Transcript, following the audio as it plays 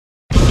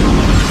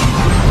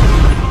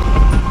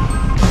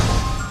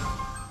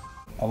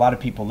a lot of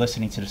people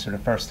listening to this for the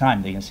first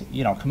time, they can say,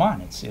 you know, come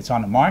on, it's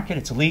on the market,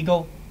 it's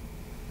legal.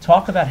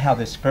 Talk about how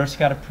this first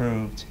got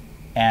approved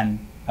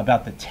and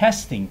about the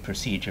testing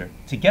procedure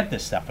to get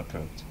this stuff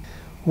approved.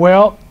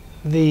 Well,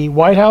 the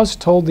White House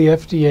told the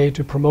FDA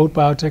to promote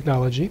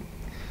biotechnology.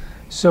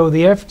 So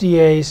the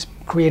FDA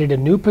created a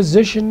new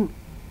position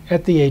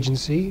at the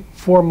agency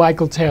for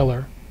Michael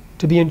Taylor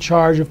to be in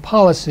charge of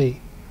policy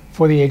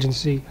for the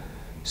agency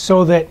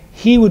so that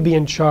he would be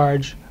in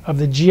charge of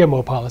the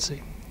GMO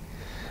policy.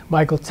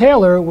 Michael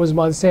Taylor was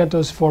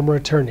Monsanto's former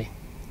attorney.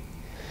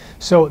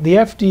 So the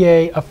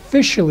FDA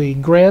officially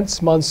grants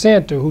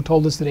Monsanto, who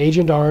told us that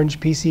Agent Orange,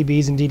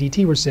 PCBs, and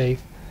DDT were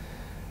safe,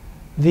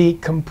 the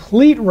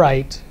complete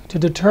right to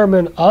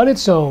determine on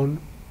its own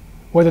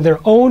whether their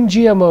own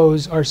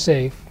GMOs are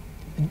safe,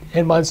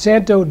 and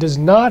Monsanto does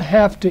not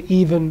have to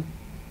even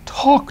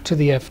talk to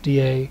the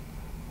FDA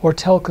or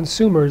tell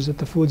consumers that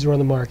the foods are on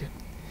the market.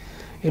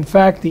 In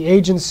fact, the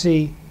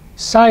agency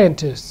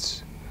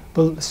scientists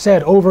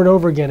said over and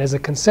over again as a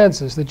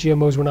consensus that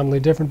GMOs were not only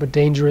different but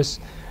dangerous,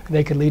 and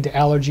they could lead to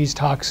allergies,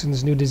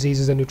 toxins, new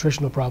diseases, and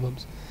nutritional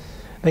problems.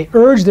 They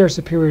urged their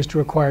superiors to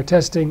require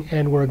testing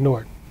and were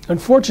ignored.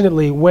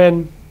 Unfortunately,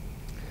 when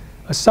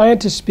a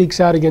scientist speaks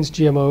out against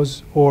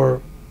GMOs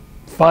or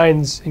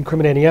finds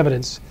incriminating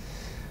evidence,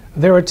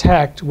 they're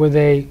attacked with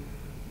a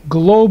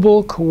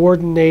global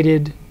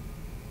coordinated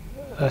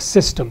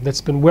system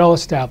that's been well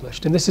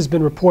established. And this has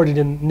been reported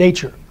in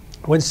Nature.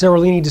 When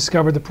Seralini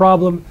discovered the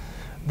problem,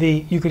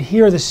 you could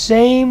hear the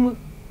same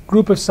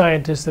group of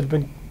scientists that have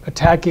been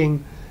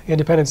attacking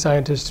independent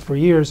scientists for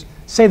years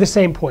say the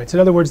same points. In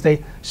other words,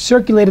 they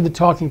circulated the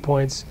talking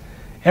points.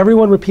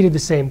 Everyone repeated the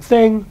same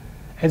thing,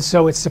 and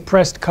so it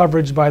suppressed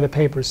coverage by the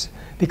papers.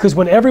 Because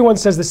when everyone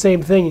says the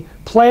same thing,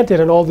 planted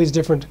in all these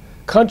different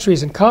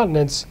countries and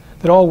continents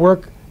that all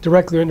work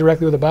directly or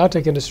indirectly with the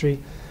biotech industry,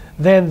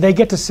 then they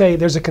get to say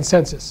there's a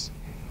consensus.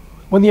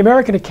 When the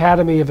American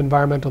Academy of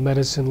Environmental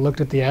Medicine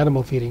looked at the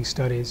animal feeding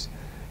studies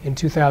in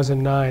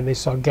 2009, they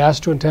saw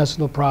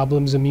gastrointestinal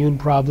problems, immune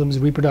problems,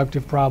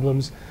 reproductive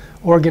problems,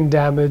 organ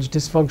damage,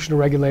 dysfunctional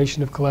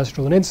regulation of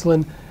cholesterol and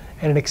insulin,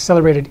 and an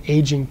accelerated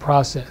aging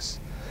process.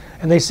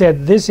 And they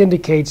said this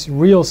indicates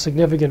real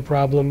significant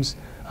problems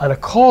on a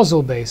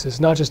causal basis,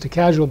 not just a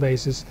casual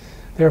basis.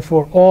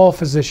 Therefore, all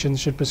physicians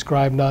should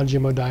prescribe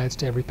non-GMO diets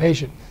to every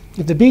patient.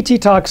 If the Bt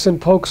toxin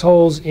pokes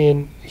holes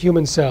in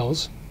human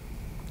cells,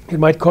 it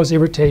might cause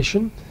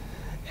irritation,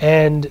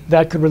 and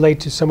that could relate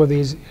to some of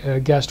these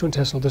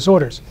gastrointestinal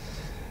disorders.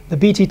 The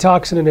Bt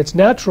toxin in its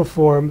natural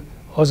form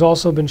has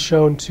also been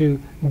shown to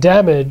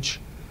damage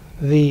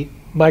the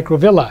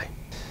microvilli.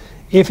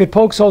 If it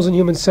pokes holes in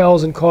human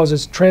cells and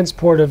causes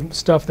transport of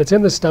stuff that's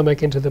in the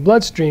stomach into the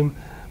bloodstream,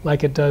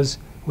 like it does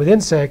with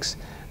insects,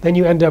 then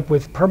you end up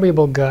with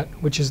permeable gut,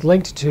 which is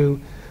linked to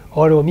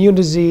autoimmune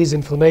disease,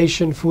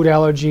 inflammation, food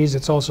allergies.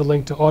 It's also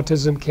linked to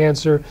autism,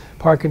 cancer,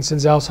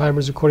 Parkinson's,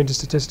 Alzheimer's, according to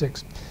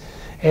statistics.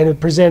 And it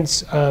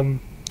presents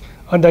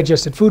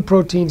undigested food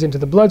proteins into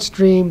the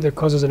bloodstream that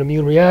causes an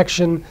immune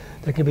reaction.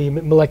 There can be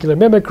molecular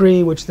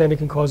mimicry, which then it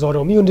can cause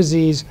autoimmune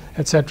disease,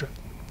 etc.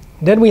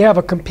 Then we have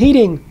a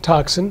competing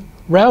toxin,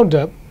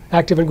 Roundup,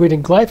 active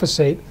ingredient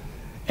glyphosate,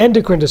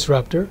 endocrine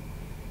disruptor,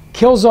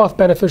 kills off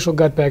beneficial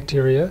gut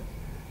bacteria,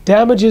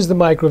 damages the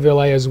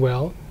microvilli as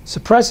well,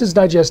 suppresses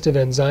digestive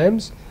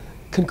enzymes,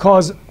 can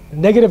cause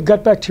negative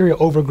gut bacteria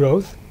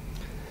overgrowth,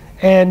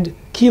 and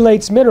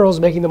chelates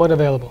minerals, making them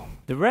unavailable.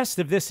 The rest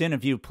of this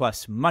interview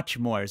plus much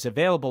more is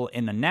available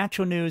in the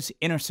Natural News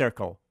Inner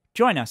Circle.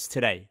 Join us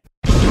today.